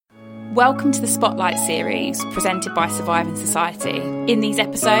Welcome to the Spotlight series presented by Surviving Society. In these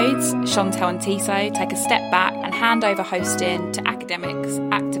episodes, Chantel and Tiso take a step back and hand over hosting to academics,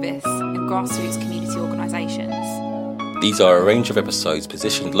 activists and grassroots community organisations. These are a range of episodes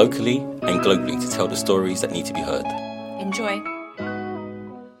positioned locally and globally to tell the stories that need to be heard. Enjoy.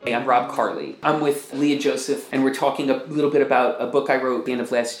 Hey, I'm Rob Carley. I'm with Leah Joseph, and we're talking a little bit about a book I wrote at the end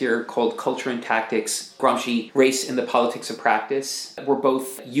of last year called Culture and Tactics, Gramsci, Race and the Politics of Practice. We're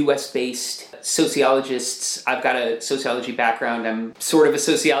both US-based sociologists. I've got a sociology background. I'm sort of a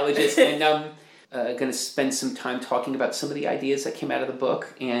sociologist, and I'm going to spend some time talking about some of the ideas that came out of the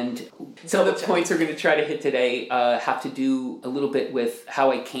book. And some of the points we're going to try to hit today have to do a little bit with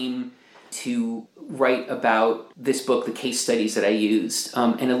how I came to write about this book, the case studies that I used,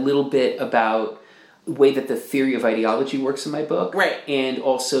 and a little bit about the way that the theory of ideology works in my book. Right. And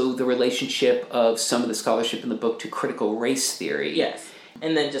also the relationship of some of the scholarship in the book to critical race theory. Yes.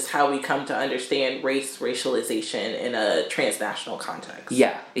 And then just how we come to understand race, racialization in a transnational context.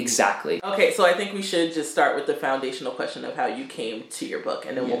 Yeah, exactly. Okay, so I think we should just start with the foundational question of how you came to your book,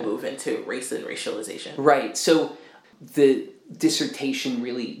 and then we'll move into race and racialization. Right. So the dissertation,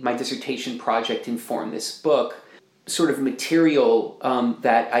 really, my dissertation project informed this book. Sort of material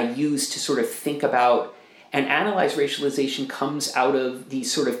that I use to sort of think about and analyze racialization comes out of these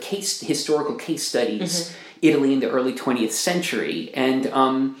sort of historical case studies, Italy in the early 20th century. And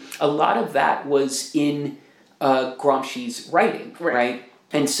a lot of that was in Gramsci's writing, right?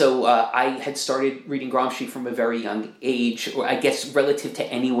 And so I had started reading Gramsci from a very young age, or I guess relative to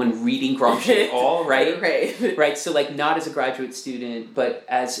anyone reading Gramsci at all, right? Right. So like not as a graduate student, but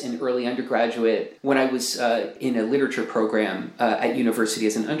as an early undergraduate, when I was in a literature program at university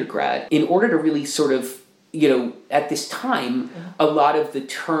as an undergrad, in order to really sort of, at this time, a lot of the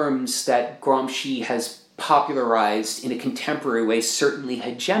terms that Gramsci has popularized in a contemporary way, certainly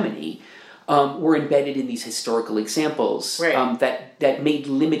hegemony, were embedded in these historical examples that made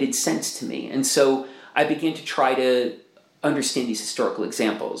limited sense to me. And so I began to try to understand these historical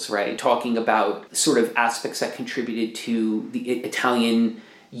examples, right? Talking about sort of aspects that contributed to the Italian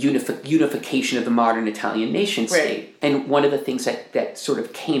unification of the modern Italian nation state. And one of the things that sort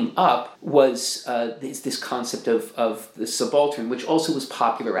of came up was this concept of the subaltern, which also was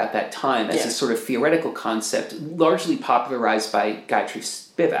popular at that time as a sort of theoretical concept, largely popularized by Gayatri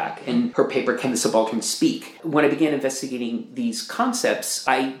Spivak in her paper, Can the Subaltern Speak? When I began investigating these concepts,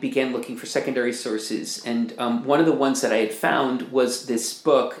 I began looking for secondary sources. And one of the ones that I had found was this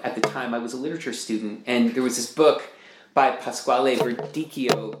book. At the time, I was a literature student, and there was this book by Pasquale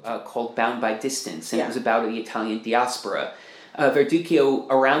Verdicchio called Bound by Distance, and it was about the Italian diaspora. Verdicchio,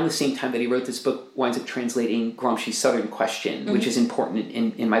 around the same time that he wrote this book, winds up translating Gramsci's Southern Question, which is important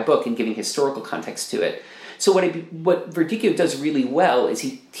in my book and giving historical context to it. So what Verdicchio does really well is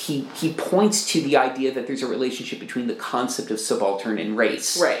he points to the idea that there's a relationship between the concept of subaltern and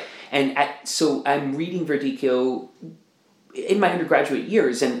race. Right. And so I'm reading Verdicchio in my undergraduate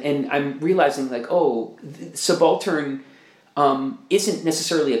years, and I'm realizing subaltern isn't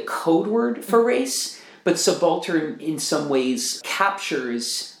necessarily a code word for race, but subaltern in some ways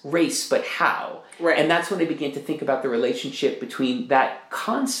captures race, but how? Right. And that's when I began to think about the relationship between that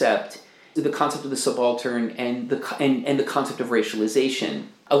concept, the concept of the subaltern, and the concept of racialization.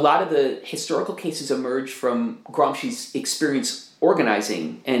 A lot of the historical cases emerge from Gramsci's experience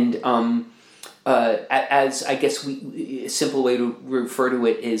organizing, and as I guess a simple way to refer to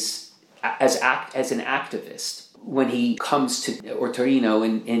it is as an activist. When he comes to Torino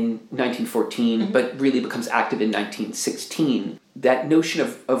in 1914, but really becomes active in 1916, that notion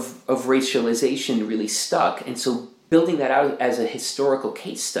of racialization really stuck. And so building that out as a historical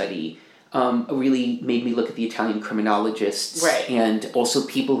case study really made me look at the Italian criminologists and also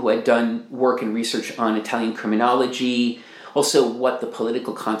people who had done work and research on Italian criminology, also what the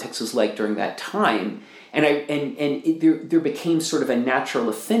political context was like during that time. And there became sort of a natural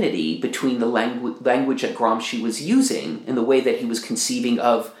affinity between the language that Gramsci was using and the way that he was conceiving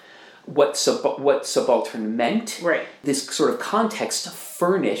of what subaltern meant. Right. This sort of context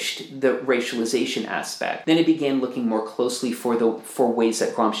furnished the racialization aspect. Then I began looking more closely for ways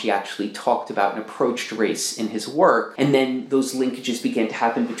that Gramsci actually talked about and approached race in his work. And then those linkages began to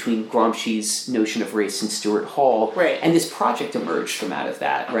happen between Gramsci's notion of race and Stuart Hall. Right. And this project emerged from out of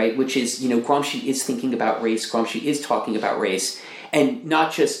that, right? Which is, Gramsci is thinking about race, Gramsci is talking about race, and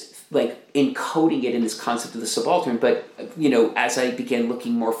not just like encoding it in this concept of the subaltern, but as I began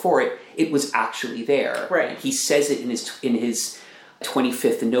looking more for it, it was actually there. Right. He says it in his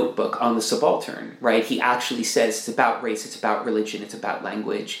 25th notebook on the subaltern, right? He actually says it's about race, it's about religion, it's about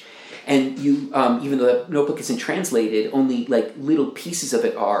language. And you, even though the notebook isn't translated, only like little pieces of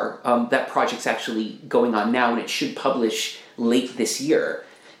it are. That project's actually going on now, and it should publish late this year.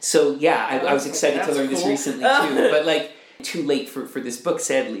 So yeah, I was excited to learn this recently too, but like too late for this book,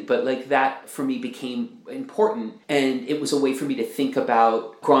 sadly. But like that for me became important, and it was a way for me to think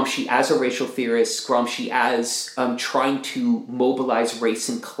about Gramsci as a racial theorist, Gramsci as trying to mobilize race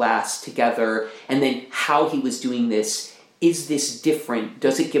and class together, and then how he was doing this. Is this different?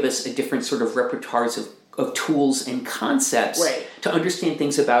 Does it give us a different sort of repertoires of tools and concepts to understand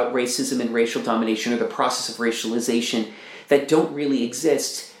things about racism and racial domination, or the process of racialization that don't really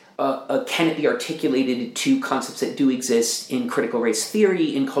exist? Can it be articulated to concepts that do exist in critical race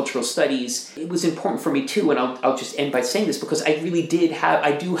theory, in cultural studies? It was important for me too, and I'll just end by saying this, because I really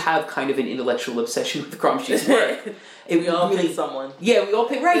I do have kind of an intellectual obsession with Gramsci's work. We all pick someone. Yeah, we all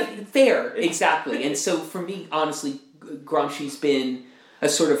pick, right, fair, exactly. And so for me, honestly, Gramsci's been a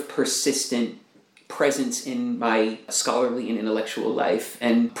sort of persistent presence in my scholarly and intellectual life,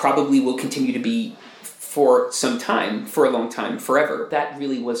 and probably will continue to be for some time, for a long time, forever. That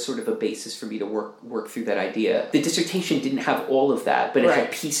really was sort of a basis for me to work through that idea. The dissertation didn't have all of that, but it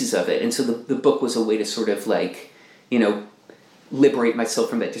had pieces of it, and so the book was a way to sort of like, liberate myself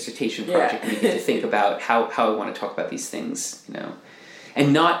from that dissertation project and begin to think about how I want to talk about these things,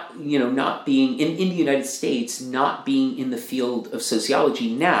 And not being in the United States, not being in the field of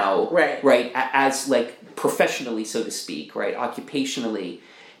sociology now, right, as like professionally, so to speak, right, occupationally,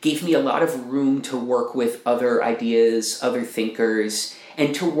 gave me a lot of room to work with other ideas, other thinkers,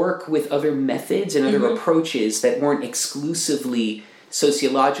 and to work with other methods and other approaches that weren't exclusively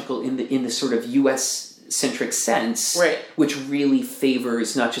sociological in the sort of U.S.-centric sense, which really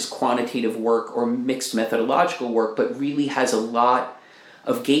favors not just quantitative work or mixed methodological work, but really has a lot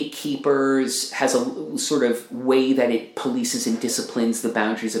of gatekeepers, has a sort of way that it polices and disciplines the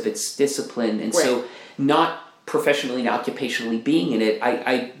boundaries of its discipline. And so not professionally and occupationally being in it,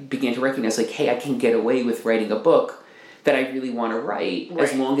 I began to recognize, like, hey, I can get away with writing a book that I really want to write,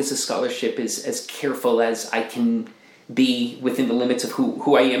 as long as the scholarship is as careful as I can be within the limits of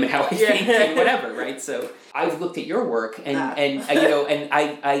who I am and how I think and whatever, right? So I've looked at your work and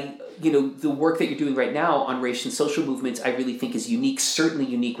the work that you're doing right now on race and social movements, I really think is unique, certainly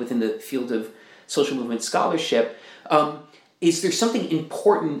unique within the field of social movement scholarship. Is there something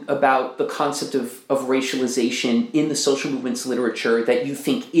important about the concept of racialization in the social movements literature that you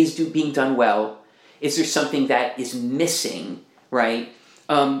think is being done well? Is there something that is missing, right?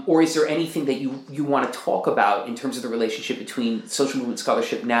 Or is there anything that you want to talk about in terms of the relationship between social movement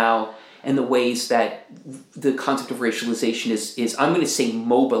scholarship now and the ways that the concept of racialization is I'm going to say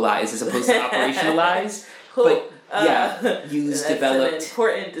mobilized as opposed to operationalized, but used, developed. That's an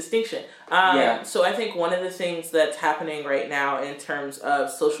important distinction. So I think one of the things that's happening right now in terms of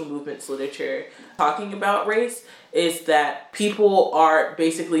social movements literature talking about race is that people are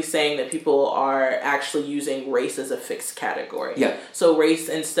basically saying that people are actually using race as a fixed category. Yeah. So race,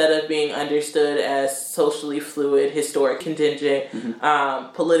 instead of being understood as socially fluid, historic, contingent,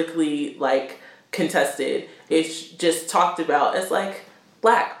 politically contested, it's just talked about as like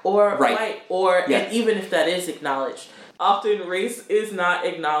black or white or and even if that is acknowledged, often race is not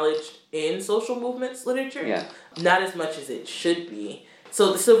acknowledged in social movements literature, not as much as it should be.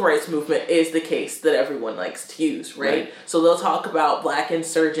 So the civil rights movement is the case that everyone likes to use, right? So they'll talk about black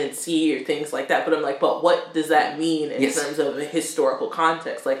insurgency or things like that, but I'm like, but what does that mean in terms of a historical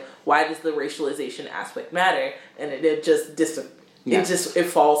context? Like, why does the racialization aspect matter? And it just it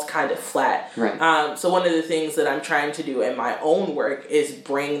falls kind of flat. Right. So one of the things that I'm trying to do in my own work is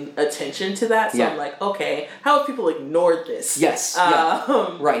bring attention to that. So I'm like, okay, how have people ignored this?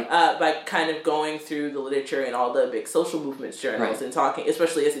 By kind of going through the literature and all the big social movements journals and talking,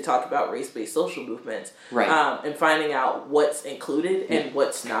 especially as they talk about race-based social movements, and finding out what's included and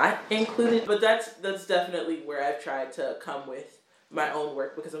what's not included. But that's definitely where I've tried to come with my own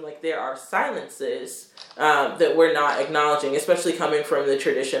work, because I'm like, there are silences that we're not acknowledging, especially coming from the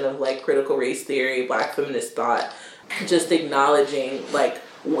tradition of like critical race theory, black feminist thought, just acknowledging like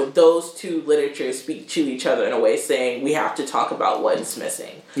those two literatures speak to each other in a way, saying we have to talk about what's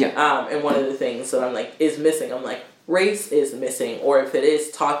missing. And one of the things that I'm like is missing, I'm like, race is missing, or if it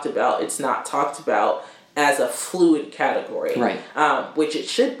is talked about, it's not talked about as a fluid category, which it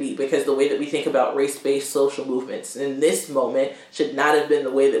should be, because the way that we think about race-based social movements in this moment should not have been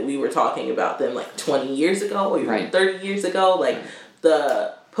the way that we were talking about them like 20 years ago or even 30 years ago. Like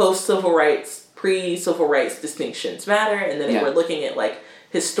the post-civil rights, pre-civil rights distinctions matter, and then if we're looking at like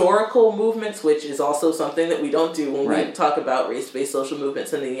historical movements, which is also something that we don't do when we talk about race-based social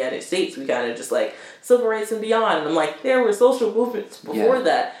movements in the United States. We kind of just like civil rights and beyond. And I'm like, there were social movements before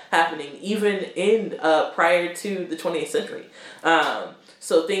that happening, even in prior to the 20th century.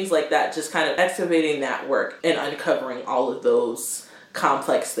 So things like that, just kind of excavating that work and uncovering all of those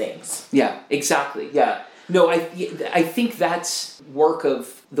complex things. Yeah, exactly. Yeah. No, I think that's work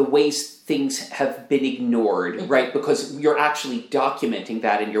of the ways things have been ignored, right? Because you're actually documenting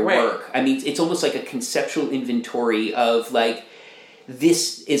that in your work. I mean, it's almost like a conceptual inventory of like,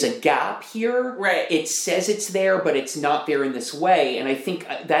 this is a gap here. Right. It says it's there, but it's not there in this way. And I think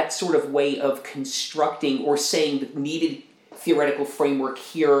that sort of way of constructing or saying the needed theoretical framework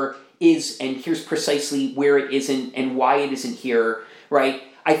here is, and here's precisely where it isn't and why it isn't here, right?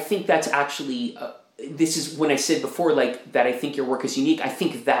 I think that's actually... this is when I said before, like, that I think your work is unique. I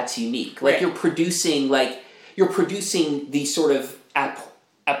think that's unique. Like, you're producing these sort of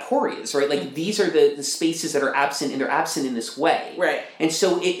aporias, right? Like, these are the spaces that are absent, and they're absent in this way. Right. And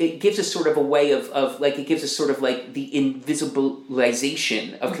so it gives us sort of a way of like, it gives us sort of like the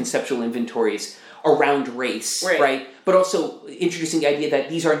invisibilization of conceptual inventories around race, right? But also introducing the idea that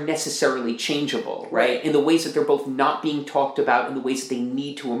these are necessarily changeable, right? In the ways that they're both not being talked about and the ways that they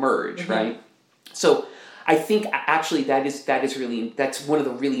need to emerge, right? So I think actually that's one of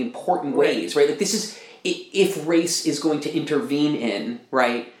the really important ways, right? Like, this is, if race is going to intervene in,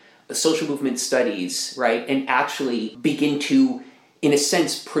 right, social movement studies, right, and actually begin to, in a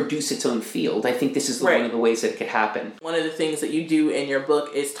sense, produce its own field, I think this is one of the ways that it could happen. One of the things that you do in your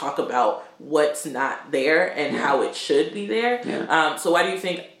book is talk about what's not there and how it should be there. Yeah. So why do you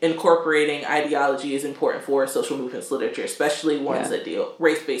think incorporating ideology is important for social movements literature, especially ones that deal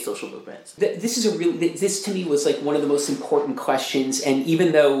race-based social movements? This to me was like one of the most important questions, and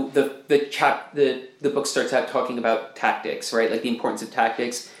even though the book starts out talking about tactics, right, like the importance of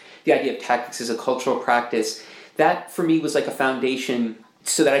tactics, the idea of tactics as a cultural practice, that for me was like a foundation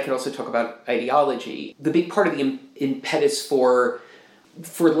so that I could also talk about ideology. The big part of the impetus for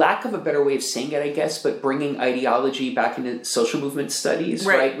lack of a better way of saying it, I guess, but bringing ideology back into social movement studies,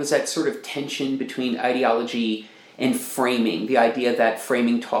 right, was that sort of tension between ideology and framing. The idea that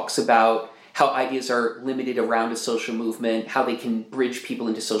framing talks about how ideas are limited around a social movement, how they can bridge people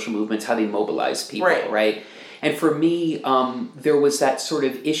into social movements, how they mobilize people, right? And for me, there was that sort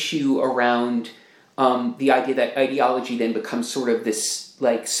of issue around the idea that ideology then becomes sort of this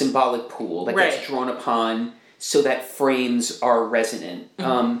like symbolic pool that gets drawn upon so that frames are resonant.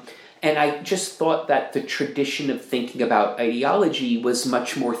 And I just thought that the tradition of thinking about ideology was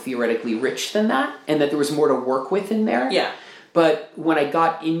much more theoretically rich than that, and that there was more to work with in there. Yeah. But when I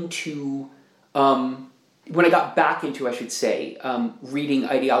got back into, I should say, reading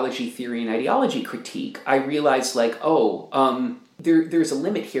ideology theory and ideology critique, I realized like, there's a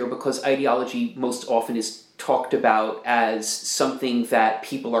limit here, because ideology most often is talked about as something that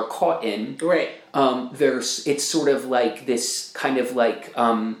people are caught in. Right. It's sort of like this kind of like,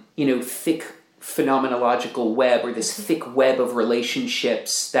 thick phenomenological web, or this thick web of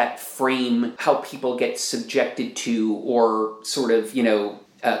relationships that frame how people get subjected to, or sort of,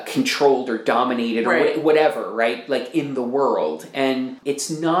 controlled or dominated or whatever, right? Like in the world. And it's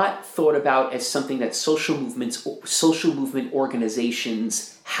not thought about as something that social movement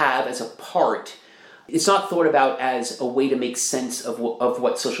organizations have as a part. It's not thought about as a way to make sense of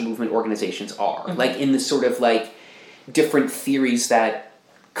what social movement organizations are. Like in the sort of like different theories that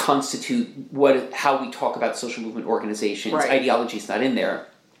constitute how we talk about social movement organizations. Ideology is not in there.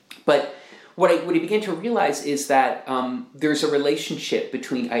 But what I began to realize is that there's a relationship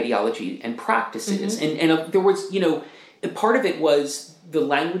between ideology and practices. And there was, part of it was the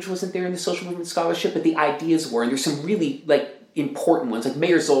language wasn't there in the social movement scholarship, but the ideas were. And there's some really like important ones, like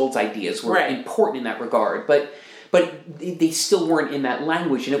Mayer Zold's ideas were important in that regard. But they still weren't in that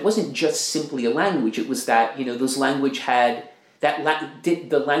language. And it wasn't just simply a language. It was that, those language had...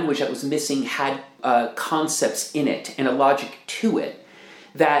 the language that was missing had concepts in it and a logic to it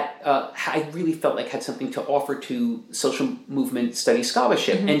that I really felt like had something to offer to social movement study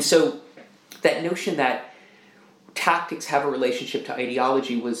scholarship. And so that notion that tactics have a relationship to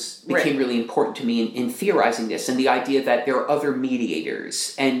ideology became really important to me in theorizing this, and the idea that there are other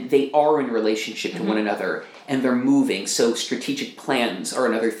mediators and they are in relationship to one another and they're moving. So strategic plans are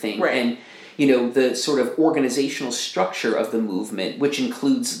another thing. And the sort of organizational structure of the movement, which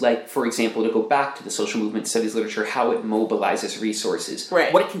includes, like, for example, to go back to the social movement studies literature, how it mobilizes resources,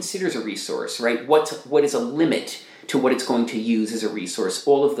 what it considers a resource, right? What is a limit to what it's going to use as a resource,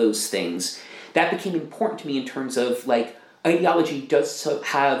 all of those things. That became important to me in terms of, like, ideology does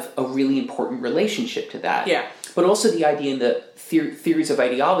have a really important relationship to that. But also the idea in the theories of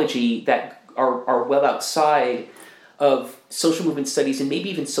ideology that are well outside of social movement studies and maybe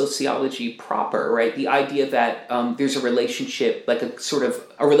even sociology proper, right? The idea that there's a relationship, like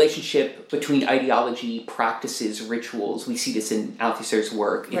a relationship between ideology, practices, rituals. We see this in Althusser's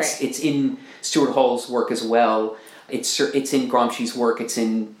work. It's in Stuart Hall's work as well. It's in Gramsci's work. It's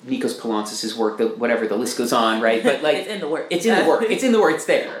in Nikos Poulantzas' work. Whatever, the list goes on, right? But like it's in the work. It's in the work. It's in the work. It's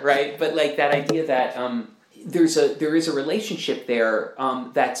there, right? But like that idea that there is a relationship there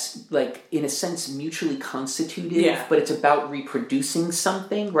that's like in a sense mutually constitutive, but it's about reproducing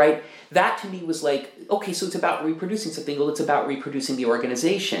something, right? That to me was like, okay, so it's about reproducing something. Well, it's about reproducing the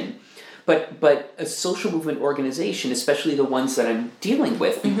organization. But a social movement organization, especially the ones that I'm dealing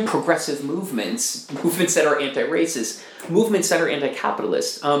with, progressive movements that are anti-racist, movements that are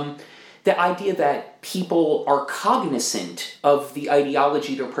anti-capitalist, the idea that people are cognizant of the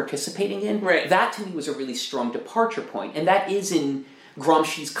ideology they're participating in, that to me was a really strong departure point. And that is in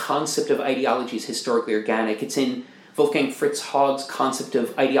Gramsci's concept of ideology as historically organic. It's in Wolfgang Fritz Haug's concept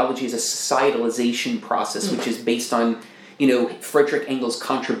of ideology as a societalization process, which is based on Frederick Engels'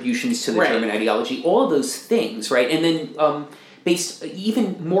 contributions to the German ideology, all of those things, right? And then based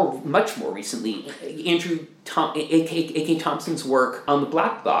much more recently, Andrew A.K. Thompson's work on the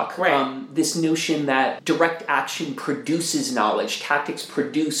Black Bloc, this notion that direct action produces knowledge, tactics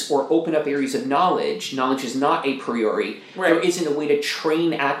produce or open up areas of knowledge. Knowledge is not a priori. There isn't a way to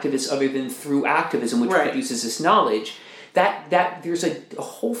train activists other than through activism, which produces this knowledge. That there's a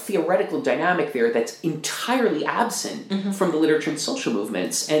whole theoretical dynamic there that's entirely absent from the literature and social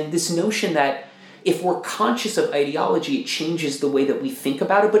movements. And this notion that if we're conscious of ideology, it changes the way that we think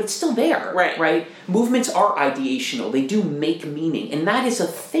about it, but it's still there, right? Movements are ideational. They do make meaning, and that is a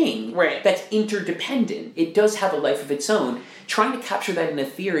thing that's interdependent. It does have a life of its own. Trying to capture that in a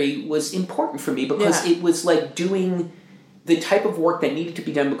theory was important for me because it was like doing the type of work that needed to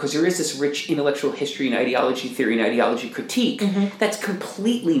be done because there is this rich intellectual history and ideology theory and ideology critique that's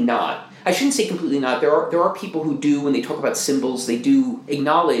completely not. I shouldn't say completely not. There are people who do, when they talk about symbols, they do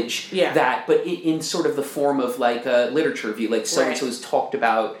acknowledge that, but in sort of the form of like a literature review, like so-and-so has talked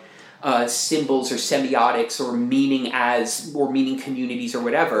about symbols or semiotics or meaning communities or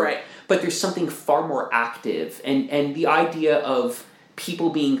whatever. But there's something far more active, and the idea of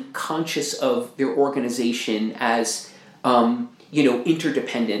people being conscious of their organization as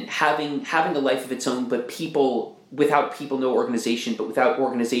interdependent, having a life of its own, but people, without people, no organization, but without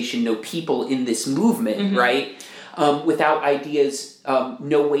organization, no people in this movement, right? Without ideas,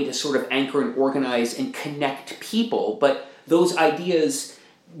 no way to sort of anchor and organize and connect people, but those ideas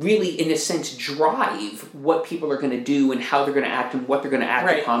really, in a sense, drive what people are going to do and how they're going to act and what they're going to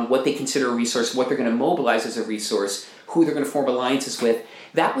act upon, what they consider a resource, what they're going to mobilize as a resource, who they're going to form alliances with.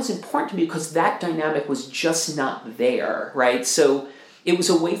 That was important to me because that dynamic was just not there, right? So it was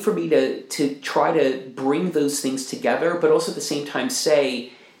a way for me to try to bring those things together, but also at the same time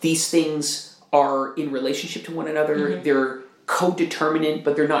say these things are in relationship to one another. They're co-determinant,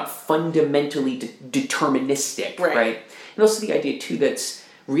 but they're not fundamentally deterministic, right? And also the idea, too, that's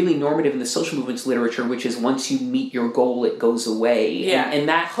really normative in the social movements literature, which is once you meet your goal, it goes away. And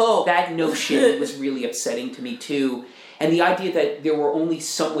that notion was really upsetting to me, too. And the idea that there were only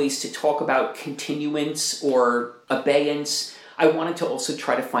some ways to talk about continuance or abeyance, I wanted to also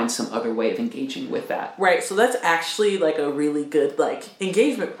try to find some other way of engaging with that. Right, so that's actually like a really good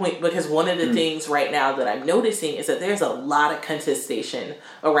engagement point, because one of the things right now that I'm noticing is that there's a lot of contestation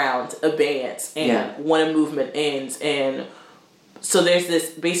around abeyance and when a movement ends. And so there's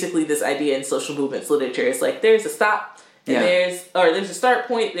this idea in social movements literature. It's like there's a stop. And there's a start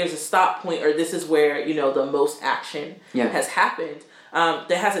point, there's a stop point, or this is where, the most action has happened.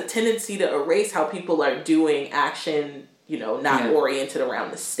 That has a tendency to erase how people are doing action, not oriented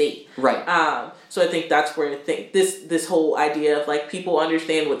around the state. Right. So I think that's where this whole idea of people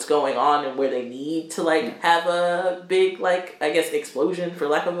understand what's going on and where they need to have a big explosion, for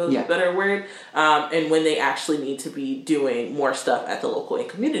lack of a better word, and when they actually need to be doing more stuff at the local and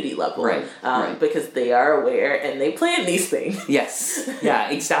community level, because they are aware and they plan these things. Yes. Yeah.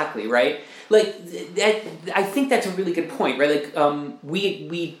 Exactly. Right. That. I think that's a really good point. Right.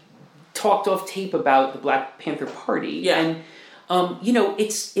 We talked off tape about the Black Panther Party, and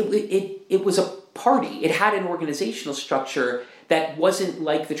it was a party. It had an organizational structure that wasn't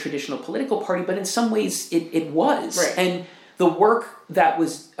like the traditional political party, but in some ways it was. Right. And the work that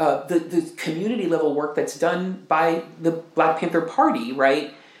was the community level work that's done by the Black Panther Party,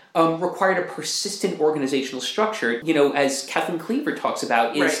 right, required a persistent organizational structure. As Kathleen Cleaver talks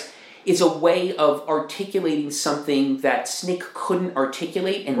about, is a way of articulating something that SNCC couldn't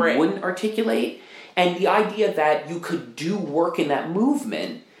articulate and wouldn't articulate. And the idea that you could do work in that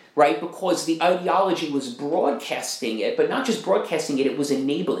movement, right, because the ideology was broadcasting it, but not just broadcasting it, it was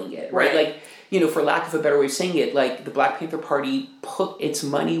enabling it, right? Like, for lack of a better way of saying it, like the Black Panther Party put its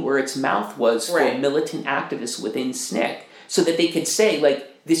money where its mouth was for militant activists within SNCC so that they could say, like,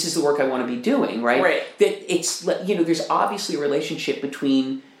 this is the work I want to be doing, right? That it's, there's obviously a relationship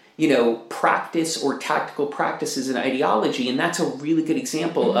between, practice or tactical practices and ideology, and that's a really good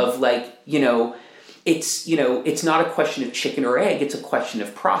example of, like, it's not a question of chicken or egg, it's a question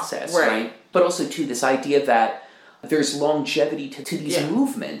of process, right? But also, too, this idea that there's longevity to these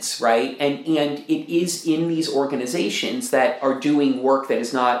movements, right? And it is in these organizations that are doing work that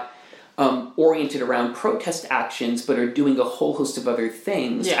is not oriented around protest actions, but are doing a whole host of other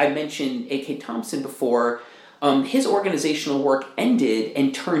things. I mentioned A.K. Thompson before. His organizational work ended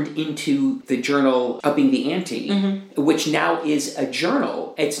and turned into the journal Upping the Ante, which now is a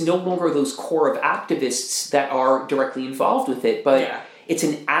journal. It's no longer those core of activists that are directly involved with it, but it's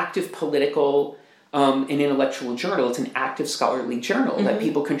an active political an intellectual journal. It's an active scholarly journal that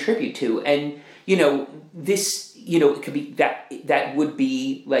people contribute to. And, this, it could be that would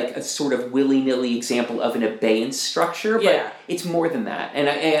be like a sort of willy-nilly example of an abeyance structure, but it's more than that. And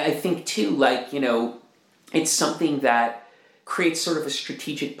I think, too, like, it's something that creates sort of a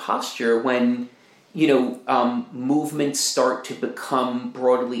strategic posture when, movements start to become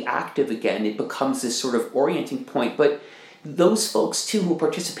broadly active again. It becomes this sort of orienting point. But those folks, too, who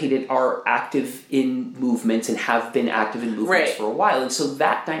participated are active in movements and have been active in movements for a while. And so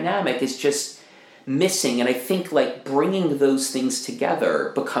that dynamic is just missing. And I think, like, bringing those things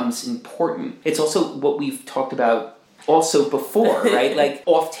together becomes important. It's also what we've talked about also before, right? Like,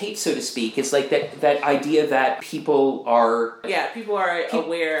 off tape, so to speak. It's like that idea that people are... Yeah, people are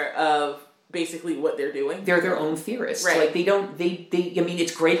aware of basically what they're doing. They're their own theorists. Right. Like, I mean,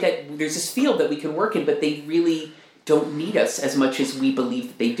 it's great that there's this field that we can work in, but they really don't need us as much as we believe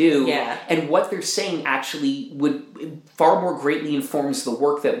that they do. Yeah. And what they're saying actually would far more greatly informs the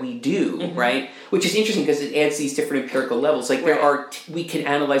work that we do, right? Which is interesting because it adds these different empirical levels. Like, we can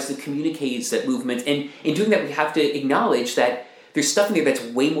analyze the communiques that movements, and in doing that we have to acknowledge that there's stuff in there that's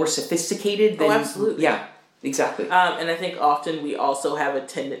way more sophisticated than... Oh, absolutely. Yeah, exactly. And I think often we also have a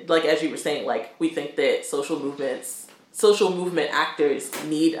tendency, like, as you were saying, like, we think that social movement actors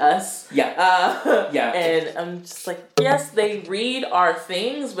need us. And I'm just like, yes, they read our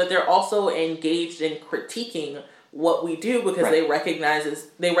things, but they're also engaged in critiquing what we do because they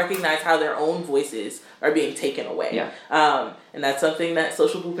recognize how their own voices are being taken away. And that's something that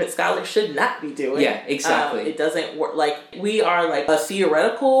social movement scholars should not be doing. Yeah, exactly. It doesn't work. Like, we are like a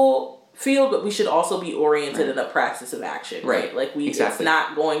theoretical field, but we should also be oriented in a practice of action. Right. Like, it's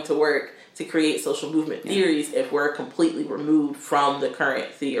not going to work to create social movement theories if we're completely removed from the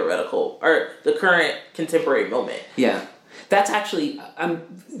current theoretical or the current contemporary moment. Yeah. That's actually, I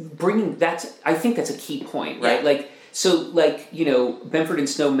think that's a key point, right? Like, so, like, Benford and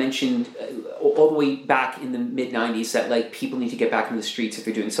Snow mentioned all the way back in the mid-90s that, like, people need to get back into the streets if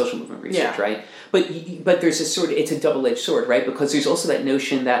they're doing social movement research, right? But there's it's a double-edged sword, right? Because there's also that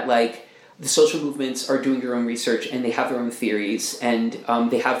notion that, like, the social movements are doing their own research and they have their own theories and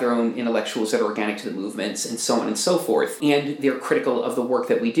they have their own intellectuals that are organic to the movements and so on and so forth. And they're critical of the work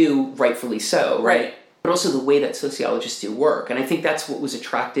that we do, rightfully so, right? But also the way that sociologists do work. And I think that's what was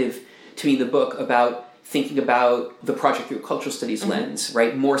attractive to me in the book about thinking about the project through a cultural studies lens,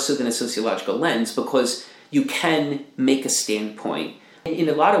 right? More so than a sociological lens, because you can make a standpoint. In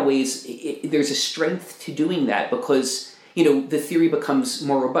a lot of ways, there's a strength to doing that because... the theory becomes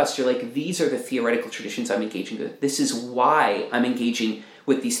more robust. You're like, these are the theoretical traditions I'm engaging with. This is why I'm engaging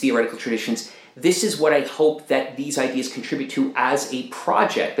with these theoretical traditions. This is what I hope that these ideas contribute to as a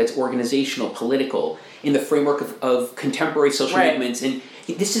project that's organizational, political, in the framework of contemporary social movements. And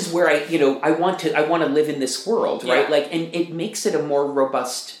this is where I want to live in this world, right? Like, and it makes it a more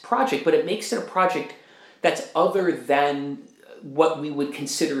robust project, but it makes it a project that's other than what we would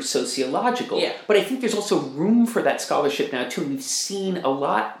consider sociological. But I think there's also room for that scholarship now, too. We've seen a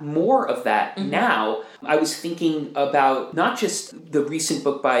lot more of that now. I was thinking about not just the recent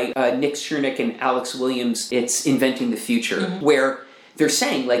book by Nick Chernick and Alex Williams, it's Inventing the Future, where they're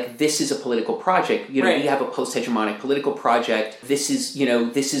saying, like, this is a political project. We have a post-hegemonic political project. This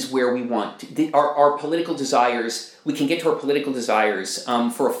is where we want to, our political desires. We can get to our political desires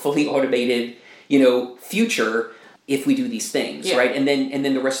for a fully automated, future if we do these things, right? And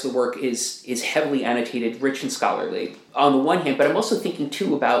then the rest of the work is heavily annotated, rich and scholarly on the one hand, but I'm also thinking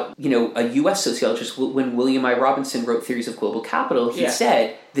too about, a U.S. sociologist, when William I. Robinson wrote Theories of Global Capital, he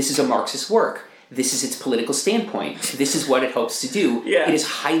said, this is a Marxist work. this is its political standpoint. This is what it hopes to do. Yeah. It is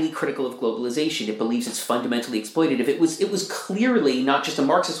highly critical of globalization. It believes it's fundamentally exploitative. It was clearly not just a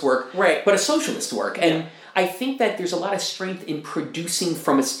Marxist work, right, but a socialist work. And I think that there's a lot of strength in producing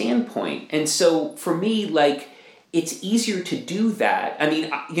from a standpoint. And so for me, like, it's easier to do that. I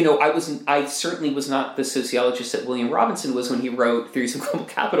mean, you know, I certainly was not the sociologist that William Robinson was when he wrote Theories of Global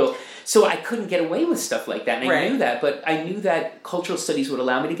Capital, so I couldn't get away with stuff like that. And I knew that, but I knew that cultural studies would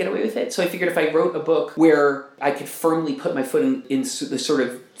allow me to get away with it. So I figured if I wrote a book where I could firmly put my foot in the sort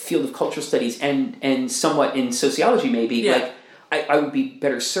of field of cultural studies and somewhat in sociology maybe, like, I would be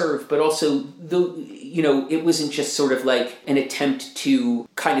better served. But also, you know, it wasn't just sort of like an attempt to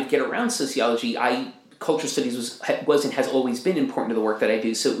kind of get around sociology. Cultural studies was and has always been important to the work that I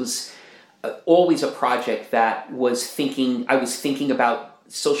do. So it was always a project that I was thinking about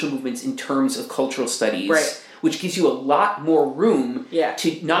social movements in terms of cultural studies, which gives you a lot more room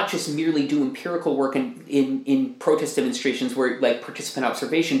to not just merely do empirical work in protest demonstrations where like participant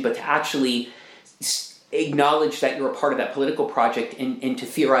observation, but to actually acknowledge that you're a part of that political project and to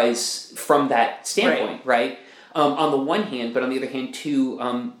theorize from that standpoint, right? On the one hand, but on the other hand too,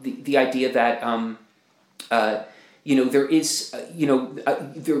 the idea that you know, there is, you know,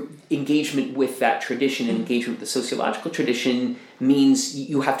 the engagement with that tradition and engagement with the sociological tradition means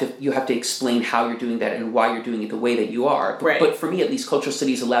you have to explain how you're doing that and why you're doing it the way that you are. But for me, at least, cultural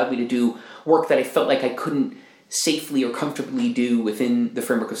studies allowed me to do work that I felt like I couldn't safely or comfortably do within the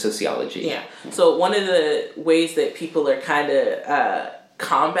framework of sociology. Yeah. So one of the ways that people are kind of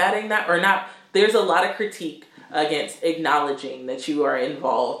combating that, or not, there's a lot of critique against acknowledging that you are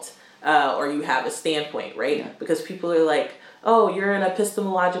involved or you have a standpoint, right? Yeah. Because people are like, oh, you're an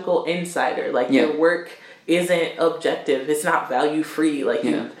epistemological insider. Like, your work isn't objective. It's not value-free. Like,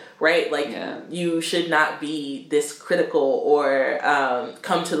 you, right? Like, you should not be this critical or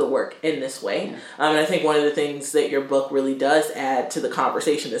come to the work in this way. Yeah. And I think one of the things that your book really does add to the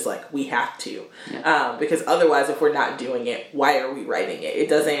conversation is, like, we have to. Yeah. Because otherwise, if we're not doing it, why are we writing it? It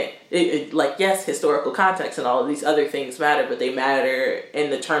doesn't... like, yes, historical context and all of these other things matter, but they matter in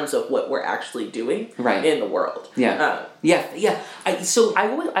the terms of what we're actually doing in the world. Yeah.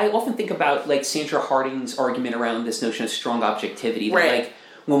 I often think about, like, Sandra Harding's argument around this notion of strong objectivity. That, like,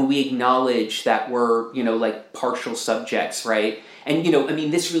 when we acknowledge that we're, you know, like, partial subjects, right? And, you know, I mean,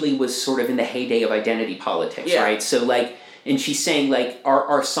 this really was sort of in the heyday of identity politics, right? So, like, and she's saying, like,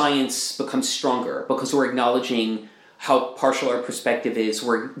 our science becomes stronger because we're acknowledging how partial our perspective is.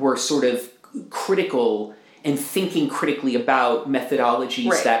 We're sort of critical and thinking critically about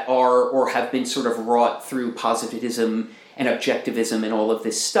methodologies that are or have been sort of wrought through positivism and objectivism and all of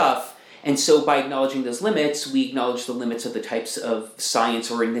this stuff. And so by acknowledging those limits, we acknowledge the limits of the types of science,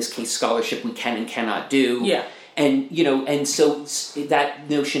 or in this case, scholarship, we can and cannot do. Yeah. And, you know, and so that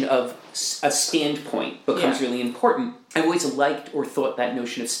notion of a standpoint becomes really important. I've always liked or thought that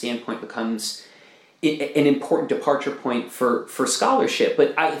notion of standpoint becomes an important departure point for scholarship.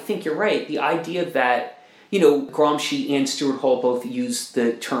 But I think you're right. The idea that, you know, Gramsci and Stuart Hall both use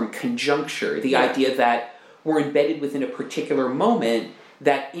the term conjuncture, the idea that we're embedded within a particular moment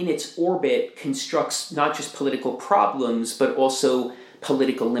that in its orbit constructs not just political problems, but also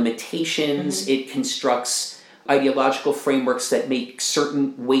political limitations. Mm-hmm. It constructs ideological frameworks that make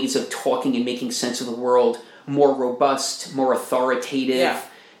certain ways of talking and making sense of the world more robust, more authoritative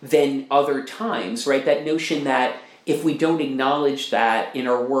than other times, right? That notion that if we don't acknowledge that in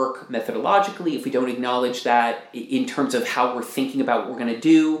our work methodologically, if we don't acknowledge that in terms of how we're thinking about what we're going to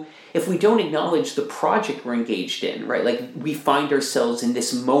do, if we don't acknowledge the project we're engaged in, right? Like, we find ourselves in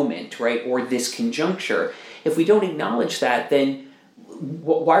this moment, right? Or this conjuncture. If we don't acknowledge that, then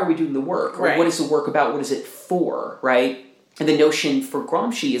why are we doing the work? Or what is the work about? What is it for, right? And the notion for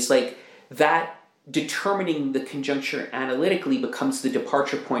Gramsci is like that determining the conjuncture analytically becomes the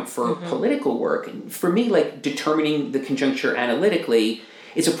departure point for political work. And for me, like, determining the conjuncture analytically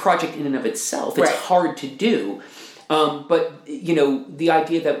is a project in and of itself. It's hard to do. But, you know, the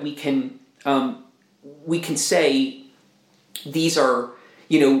idea that we can say these are,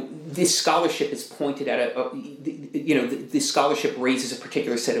 you know, this scholarship is pointed at this scholarship raises a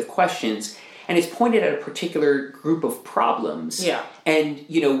particular set of questions, and it's pointed at a particular group of problems. Yeah. And,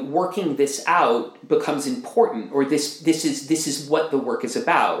 you know, working this out becomes important, or this is what the work is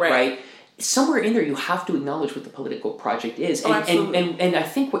about, right? Somewhere in there, you have to acknowledge what the political project is. And I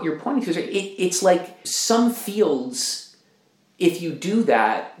think what you're pointing to is it's like some fields, if you do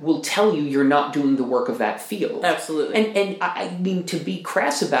that, will tell you you're not doing the work of that field. Absolutely. And I mean, to be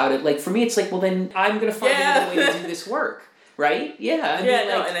crass about it, like, for me, it's like, well, then I'm going to find another way to do this work, right?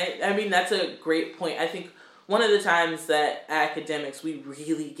 Yeah. I mean, that's a great point. I think one of the times that academics, we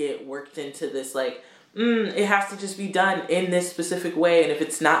really get worked into this, like, it has to just be done in this specific way, and if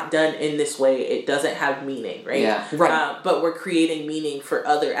it's not done in this way, it doesn't have meaning, right? Yeah, right. But we're creating meaning for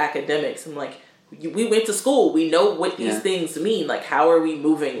other academics. I'm like, we went to school. We know what these things mean. Like, how are we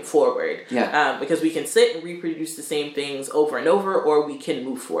moving forward? Yeah. Because we can sit and reproduce the same things over and over, or we can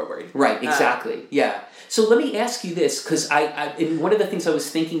move forward. Right, exactly. Yeah. So let me ask you this, because and one of the things I was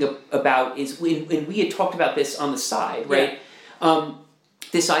thinking about is when we had talked about this on the side, right? Yeah.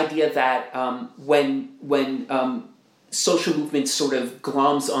 This idea that when social movements sort of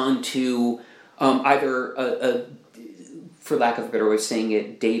gloms onto either a for lack of a better way of saying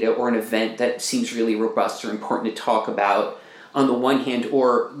it, data or an event that seems really robust or important to talk about on the one hand,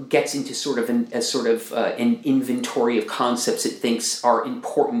 or gets into sort of an inventory of concepts it thinks are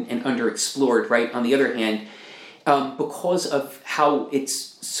important and underexplored, right? On the other hand, because of how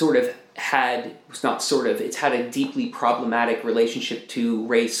it's it's had a deeply problematic relationship to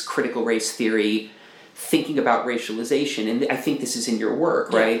race, critical race theory, thinking about racialization, and I think this is in your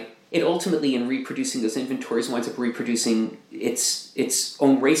work, right? It ultimately, in reproducing those inventories, winds up reproducing its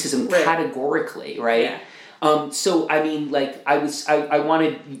own racism categorically, right? Yeah. So, I mean, like, I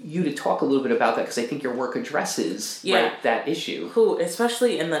wanted you to talk a little bit about that, because I think your work addresses that issue.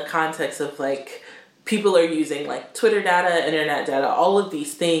 Especially in the context of, like, people are using, like, Twitter data, internet data, all of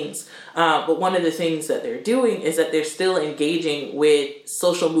these things. But one of the things that they're doing is that they're still engaging with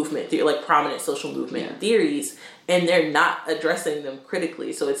social movement, like prominent social movement theories, and they're not addressing them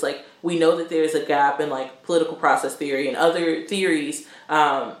critically. So it's like, we know that there's a gap in, like, political process theory and other theories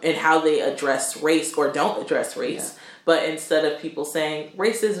and how they address race or don't address race. Yeah. But instead of people saying,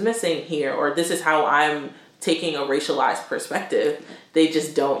 race is missing here, or this is how I'm taking a racialized perspective, they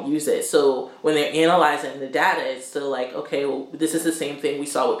just don't use it. So when they're analyzing the data, it's still like, okay, well, this is the same thing we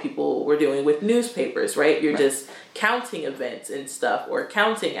saw what people were doing with newspapers, right? You're just counting events and stuff, or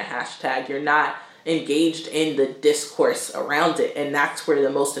counting a hashtag. You're not engaged in the discourse around it, and that's where the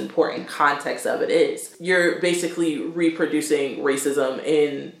most important context of it is. You're basically reproducing racism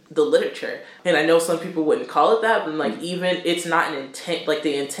in the literature, and I know some people wouldn't call it that, but like, even it's not an intent, like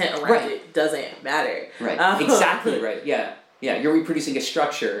the intent around it doesn't matter. Right. Exactly right. Yeah. You're reproducing a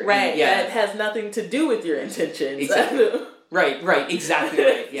structure, right? That has nothing to do with your intentions. Exactly. Right, exactly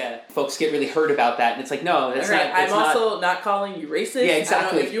right, yeah. Folks get really hurt about that, and it's like, no, that's not... I'm also not calling you racist. Yeah,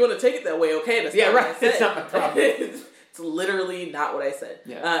 exactly. If you want to take it that way, okay, that's not what I said. It's not my problem. It's literally not what I said.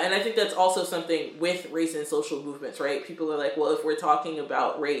 Yeah. And I think that's also something with race and social movements, right? People are like, well, if we're talking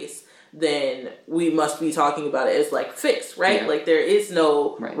about race, then we must be talking about it as, like, fixed, right? Yeah. Like, there is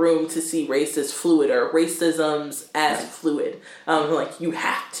no room to see race as fluid or racisms as fluid. Like, you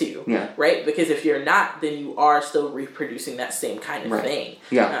have to, right? Because if you're not, then you are still reproducing that same kind of thing.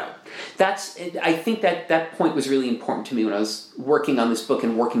 Yeah. I think that point was really important to me when I was working on this book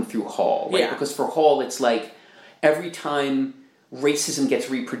and working through Hall, right? Because for Hall, it's like, every time racism gets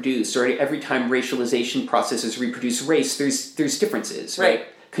reproduced, or every time racialization processes reproduce race, there's differences, right?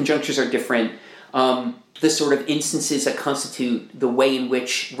 Conjunctures are different. The sort of instances that constitute the way in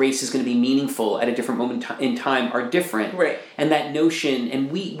which race is going to be meaningful at a different moment in time are different. Right. And that notion, and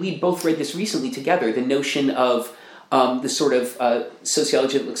we both read this recently together, the notion of the sort of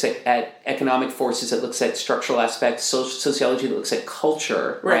sociology that looks at economic forces, that looks at structural aspects, sociology that looks at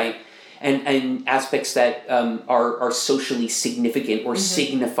culture, right? And aspects that are socially significant or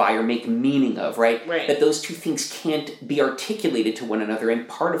signify or make meaning of, right? That those two things can't be articulated to one another. And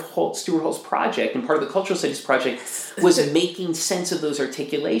part of Stuart Hall's project and part of the Cultural Studies project was making sense of those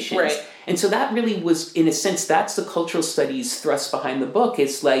articulations. Right. And so that really was, in a sense, that's the Cultural Studies thrust behind the book.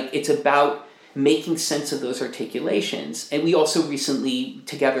 It's like, it's about making sense of those articulations. And we also recently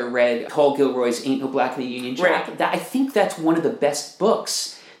together read Paul Gilroy's Ain't No Black in the Union Jack. Right. I think that's one of the best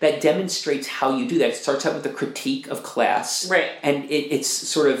books that demonstrates how you do that. It starts out with a critique of class. Right. And it's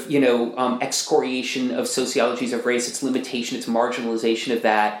sort of, excoriation of sociologies of race, its limitation, its marginalization of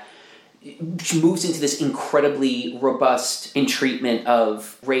that, which moves into this incredibly robust treatment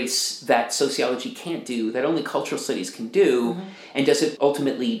of race that sociology can't do, that only cultural studies can do, and does it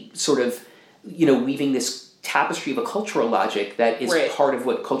ultimately sort of, weaving this tapestry of a cultural logic that is part of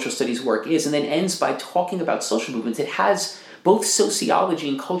what cultural studies work is, and then ends by talking about social movements. It has both sociology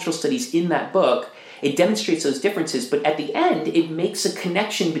and cultural studies in that book. It demonstrates those differences, but at the end, it makes a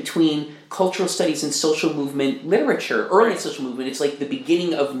connection between cultural studies and social movement literature. Early social movement, it's like the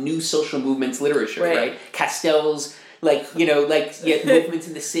beginning of new social movements literature, right? Castells, movements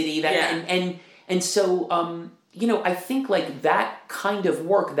in the city. And so, I think, like, that kind of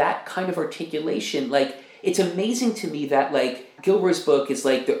work, that kind of articulation, like, it's amazing to me that, like, Gilroy's book is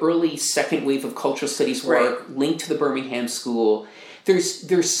like the early second wave of cultural studies work linked to the Birmingham School.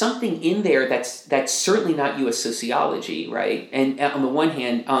 There's something in there that's certainly not U.S. sociology, right? And on the one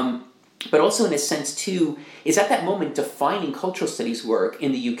hand, but also in a sense too, is at that moment defining cultural studies work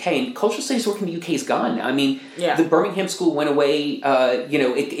in the UK. And cultural studies work in the UK is gone now. I mean, the Birmingham School went away.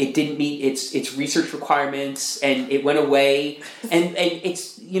 It didn't meet its research requirements, and it went away. And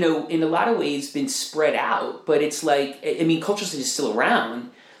it's in a lot of ways been spread out. But it's like, I mean, cultural studies is still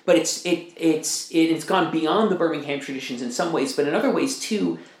around. But it's gone beyond the Birmingham traditions in some ways, but in other ways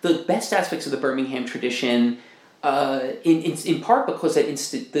too, the best aspects of the Birmingham tradition, in part because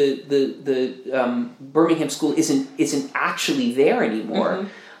the Birmingham School isn't actually there anymore.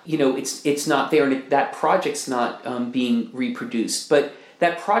 Mm-hmm. It's not there, and that project's not being reproduced. But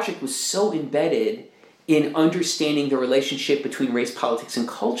that project was so embedded in understanding the relationship between race, politics, and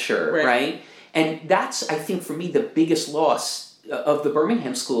culture, right? And that's, I think, for me, the biggest loss of the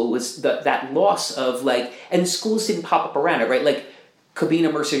Birmingham School was that loss of and schools didn't pop up around it, right? Like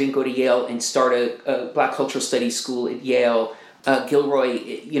Kabina Mercer didn't go to Yale and start a Black Cultural Studies school at Yale. Gilroy,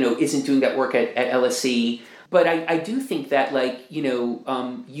 isn't doing that work at LSE. But I do think that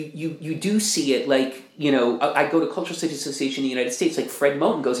you do see it I go to Cultural Studies Association in the United States, like Fred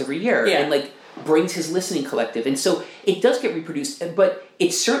Moten goes every year and brings his listening collective. And so it does get reproduced, but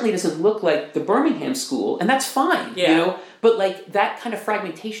it certainly doesn't look like the Birmingham School, and that's fine, But that kind of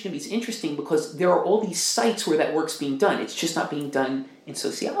fragmentation to me is interesting because there are all these sites where that work's being done. It's just not being done in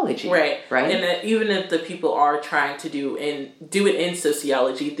sociology. Right. And that even if the people are trying to do it in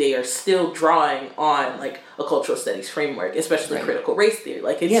sociology, they are still drawing on a cultural studies framework, especially critical race theory.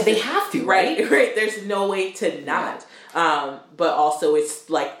 They have to, right? Right. There's no way to not. But also it's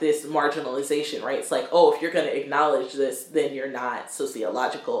this marginalization, right? It's if you're going to acknowledge this, then you're not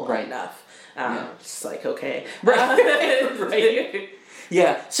sociological enough. It's okay. Right.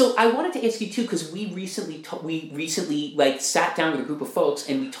 Yeah. So I wanted to ask you too, because we recently sat down with a group of folks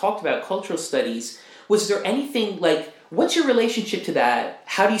and we talked about cultural studies. Was there anything what's your relationship to that?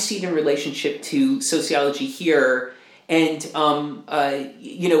 How do you see it in relationship to sociology here? And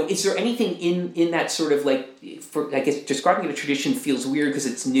is there anything in that sort of for, I guess describing it a tradition feels weird because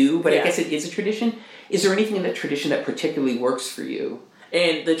it's new, but I guess it is a tradition. Is there anything in that tradition that particularly works for you?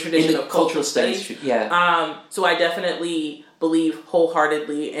 In the tradition of cultural studies? So I definitely believe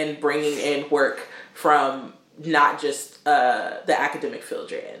wholeheartedly in bringing in work from not just the academic field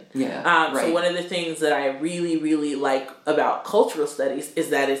you're in. So one of the things that I really, really like about cultural studies is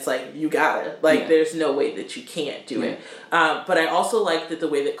that it's you gotta. There's no way that you can't do it. But I also like that the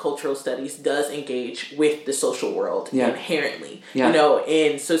way that cultural studies does engage with the social world inherently.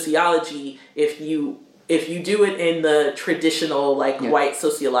 In sociology, if you do it in the traditional white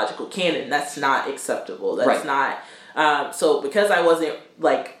sociological canon, that's not acceptable. That's not. So because I wasn't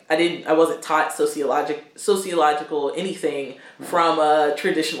I wasn't taught sociological anything from a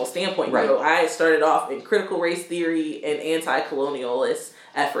traditional standpoint. I started off in critical race theory and anti-colonialist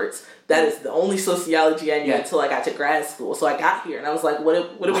efforts. That is the only sociology I knew until I got to grad school. So I got here and I was like, what are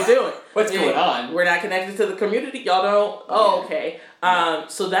we doing? What's going on? We're not connected to the community. Y'all don't? Oh, okay.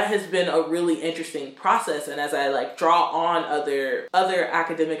 So that has been a really interesting process. And as I draw on other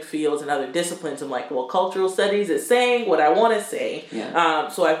academic fields and other disciplines, I'm well, cultural studies is saying what I want to say.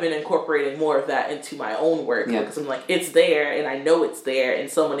 So I've been incorporating more of that into my own work because I'm it's there and I know it's there and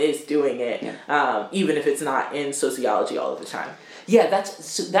someone is doing it, even if it's not in sociology all of the time. Yeah,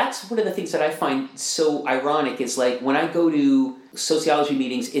 that's one of the things that I find so ironic is when I go to sociology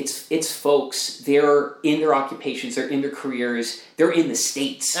meetings, it's folks, they're in their occupations, they're in their careers, they're in the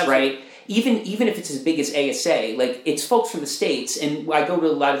States, right? Even if it's as big as ASA, it's folks from the States, and I go to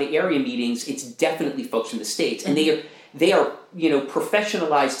a lot of the area meetings, it's definitely folks from the States, and they are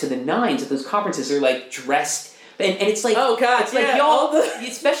professionalized to the nines at those conferences. They're dressed. And it's oh god, it's y'all,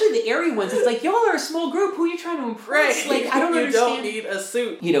 especially the area ones. It's y'all are a small group. Who are you trying to impress? I don't understand. You don't need a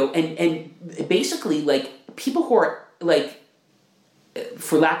suit. And basically people who are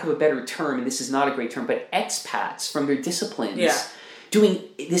for lack of a better term, and this is not a great term, but expats from their disciplines, doing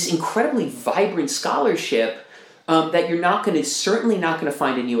this incredibly vibrant scholarship that you're certainly not going to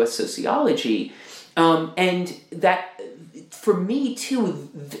find in U.S. sociology, and that. For me, too,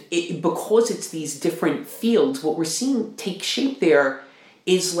 because it's these different fields, what we're seeing take shape there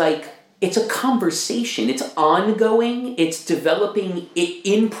is it's a conversation. It's ongoing. It's developing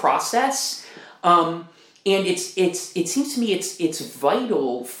in process. And it seems to me it's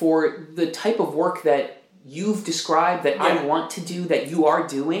vital for the type of work that you've described, that I want to do, that you are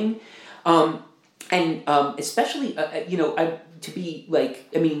doing. And especially, to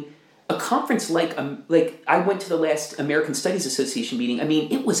be a conference like I went to the last American Studies Association meeting. I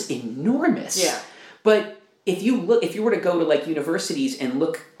mean, it was enormous. Yeah. But if you were to go to like universities and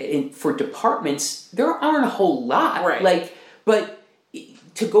look for departments, there aren't a whole lot. Right. But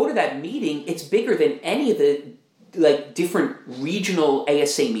to go to that meeting, it's bigger than any of the like different regional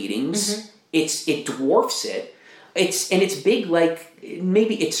ASA meetings. It dwarfs it. It's big, like,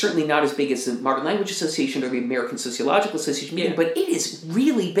 maybe it's certainly not as big as the Modern Language Association or the American Sociological Association meeting, but it is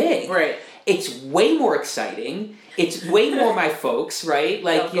really big. Right. It's way more exciting. It's way more my folks, right?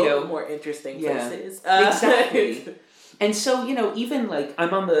 Like, more interesting places. Exactly. And so, even like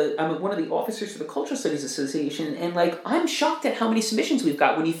I'm one of the officers for the Cultural Studies Association, and like I'm shocked at how many submissions we've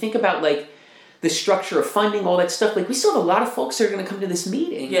got when you think about like the structure of funding, all that stuff. Like we still have a lot of folks that are going to come to this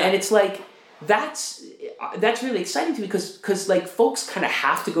meeting, and it's like that's really exciting to me because like folks kind of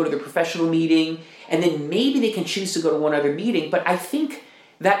have to go to their professional meeting, and then maybe they can choose to go to one other meeting. But I think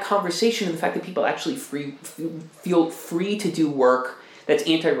that conversation and the fact that people actually feel free to do work that's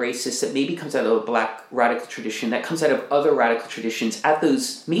anti-racist, that maybe comes out of a Black radical tradition, that comes out of other radical traditions at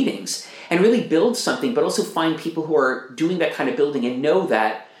those meetings, and really build something, but also find people who are doing that kind of building and know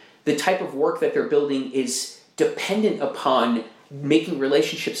that the type of work that they're building is dependent upon making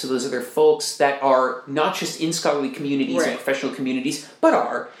relationships with those other folks that are not just in scholarly communities and professional communities, but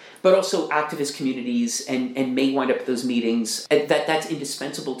also activist communities and may wind up at those meetings. And that's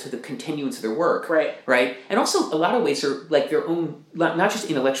indispensable to the continuance of their work. Right? And also, a lot of ways are like their own, not just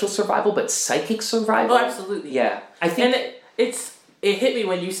intellectual survival, but psychic survival. Oh, absolutely. Yeah. I think... And it hit me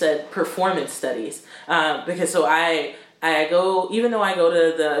when you said performance studies. Because I go, even though I go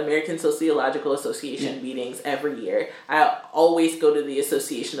to the American Sociological Association meetings every year, I always go to the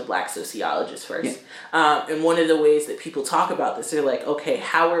Association of Black Sociologists first. And one of the ways that people talk about this, they're like, okay,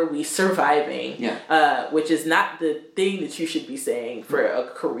 how are we surviving? Which is not the thing that you should be saying for a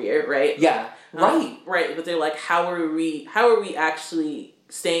career, right? Right. But they're like, how are we actually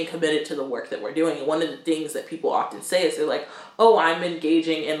staying committed to the work that we're doing? And one of the things that people often say is they're like, oh, I'm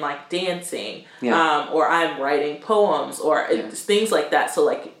engaging in like dancing, or I'm writing poems, or things like that. So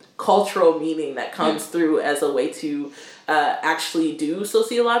like cultural meaning that comes through as a way to actually do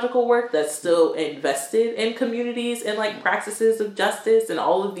sociological work that's still invested in communities and like practices of justice, and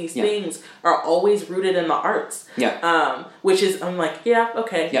all of these things are always rooted in the arts. Which is, I'm like,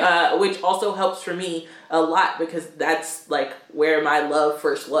 which also helps for me a lot, because that's like where my love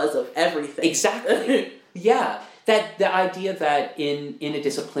first was of everything. Exactly. That the idea that in a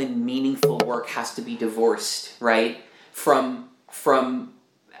discipline, meaningful work has to be divorced, right, from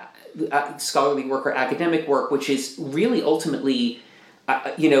scholarly work or academic work, which is really ultimately,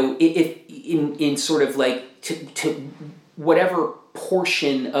 if in sort of like to whatever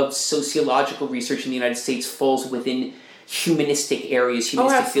portion of sociological research in the United States falls within humanistic areas,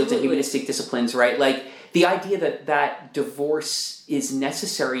 humanistic fields, and humanistic disciplines, right? Like the idea that divorce is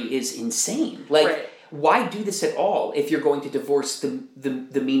necessary is insane. Like. Why do this at all if you're going to divorce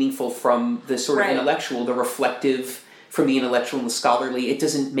the meaningful from the sort of intellectual, the reflective from the intellectual and the scholarly? It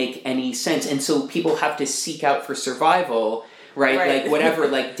doesn't make any sense. And so people have to seek out for survival, right? Like whatever,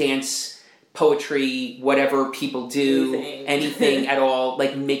 like dance, poetry, whatever people do, anything at all,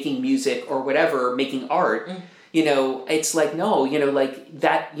 like making music or whatever, making art. It's like, no, like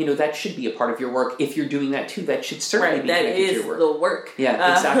that, that should be a part of your work. If you're doing that too, that should certainly be connected to your work. That is the work.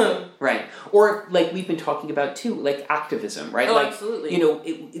 Yeah, exactly. Right. Or like we've been talking about too, like activism, right? Oh, like,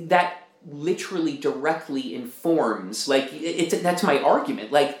 absolutely. That literally directly informs, like, that's my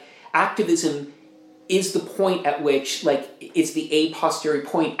argument. Like, activism is the point at which, like, it's the a posteriori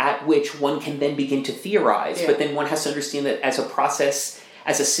point at which one can then begin to theorize. But then one has to understand that as a process,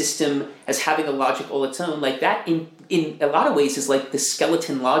 as a system, as having a logic all its own, like that in a lot of ways is like the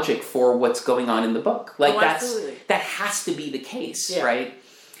skeleton logic for what's going on in the book. Like that has to be the case, right?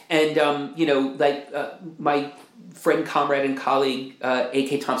 And my friend, comrade, and colleague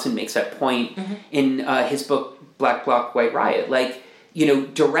A.K. Thompson makes that point in his book Black Bloc, White Riot. Like,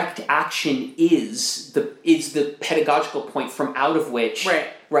 direct action is the pedagogical point from out of which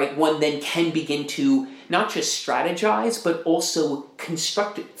one then can begin to not just strategize, but also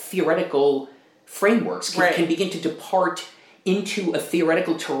construct theoretical frameworks, can begin to depart into a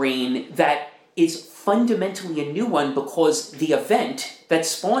theoretical terrain that is fundamentally a new one, because the event that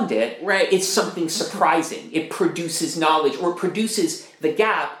spawned it is something surprising. It produces knowledge, or it produces the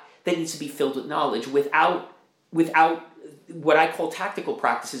gap that needs to be filled with knowledge without what I call tactical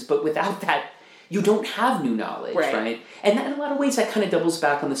practices, but without that, you don't have new knowledge, right? And that, in a lot of ways, that kind of doubles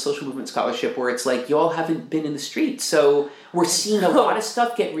back on the social movement scholarship, where it's like, y'all haven't been in the streets, so we're seeing a lot of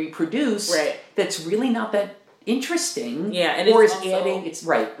stuff get reproduced that's really not that interesting. Yeah, and or it's is also, adding. It's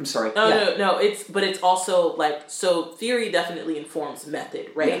right. I'm sorry. No. It's also like, so theory definitely informs method,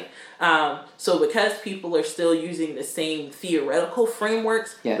 right? Yeah. So because people are still using the same theoretical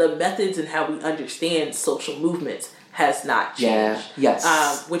frameworks, the methods and how we understand social movements has not changed.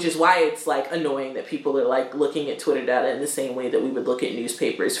 Yes. Which is why it's like annoying that people are like looking at Twitter data in the same way that we would look at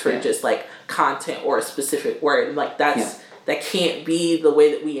newspapers for just like content or a specific word. And like that can't be the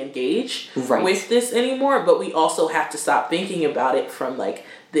way that we engage with this anymore. But we also have to stop thinking about it from like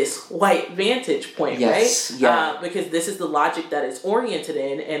this white vantage point, right? Yeah. Because this is the logic that it's oriented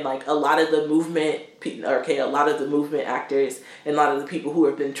in, and like a lot of the movement actors and a lot of the people who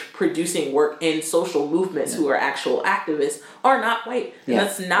have been producing work in social movements who are actual activists are not white. And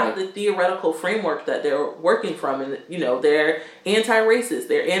that's not the theoretical framework that they're working from. And, you know, they're anti-racist,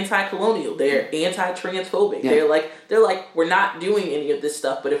 they're anti-colonial, they're anti-transphobic. They're like, we're not doing any of this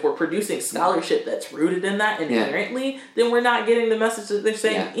stuff, but if we're producing scholarship that's rooted in that inherently, then we're not getting the message that they're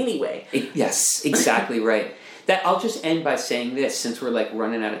saying anyway. Yes, exactly right. That I'll just end by saying this, since we're like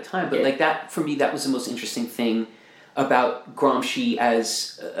running out of time, but like that, for me, that was the most interesting thing about Gramsci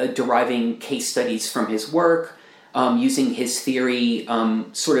as deriving case studies from his work, using his theory,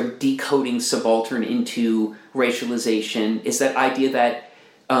 sort of decoding subaltern into racialization, is that idea that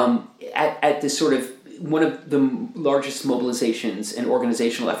at this sort of, one of the largest mobilizations and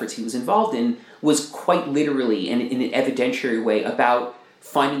organizational efforts he was involved in was quite literally and in an evidentiary way about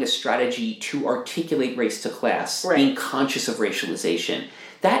finding a strategy to articulate race to class, being conscious of racialization.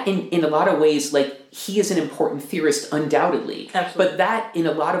 That, in a lot of ways, like, he is an important theorist, undoubtedly. Absolutely. But that, in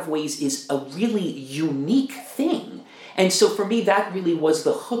a lot of ways, is a really unique thing. And so for me, that really was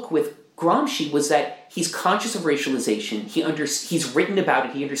the hook with Gramsci, was that he's conscious of racialization, he's written about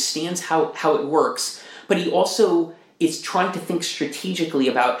it, he understands how it works, but he also is trying to think strategically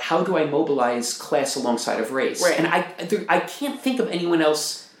about how do I mobilize class alongside of race. Right. And I can't think of anyone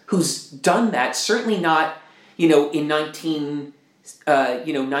else who's done that. Certainly not, in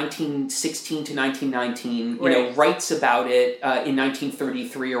 1916 to 1919. Writes about it in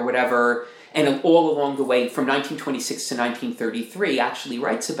 1933 or whatever, and all along the way from 1926 to 1933 actually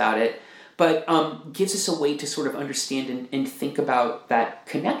writes about it. But gives us a way to sort of understand and think about that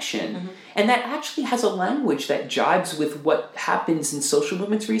connection. Mm-hmm. And that actually has a language that jibes with what happens in social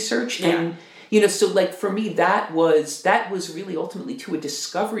movements research. Yeah. And, so like for me, that was really ultimately to a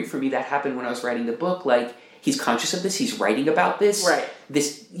discovery for me that happened when I was writing the book. Like, he's conscious of this, he's writing about this. Right.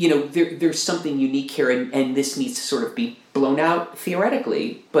 This, there's something unique here, and this needs to sort of be blown out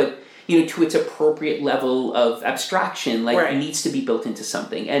theoretically. But, to its appropriate level of abstraction, like it needs to be built into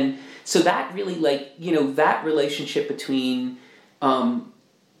something. And so that really, that relationship between, my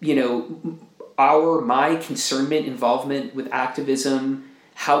concernment, involvement with activism,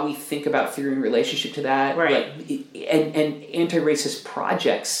 how we think about theory in relationship to that, and anti-racist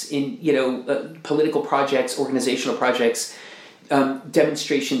projects in, political projects, organizational projects,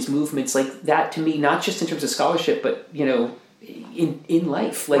 demonstrations, movements, like that, to me, not just in terms of scholarship, but, in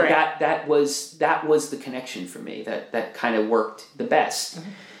life, like that was the connection for me that kind of worked the best. Mm-hmm.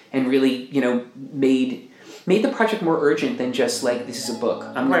 And really, made the project more urgent than just like, this is a book.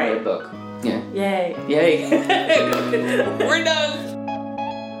 I'm going to write a book. Yeah. Yay. We're done.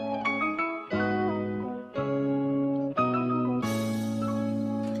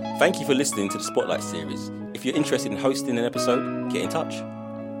 Thank you for listening to the Spotlight series. If you're interested in hosting an episode, get in touch.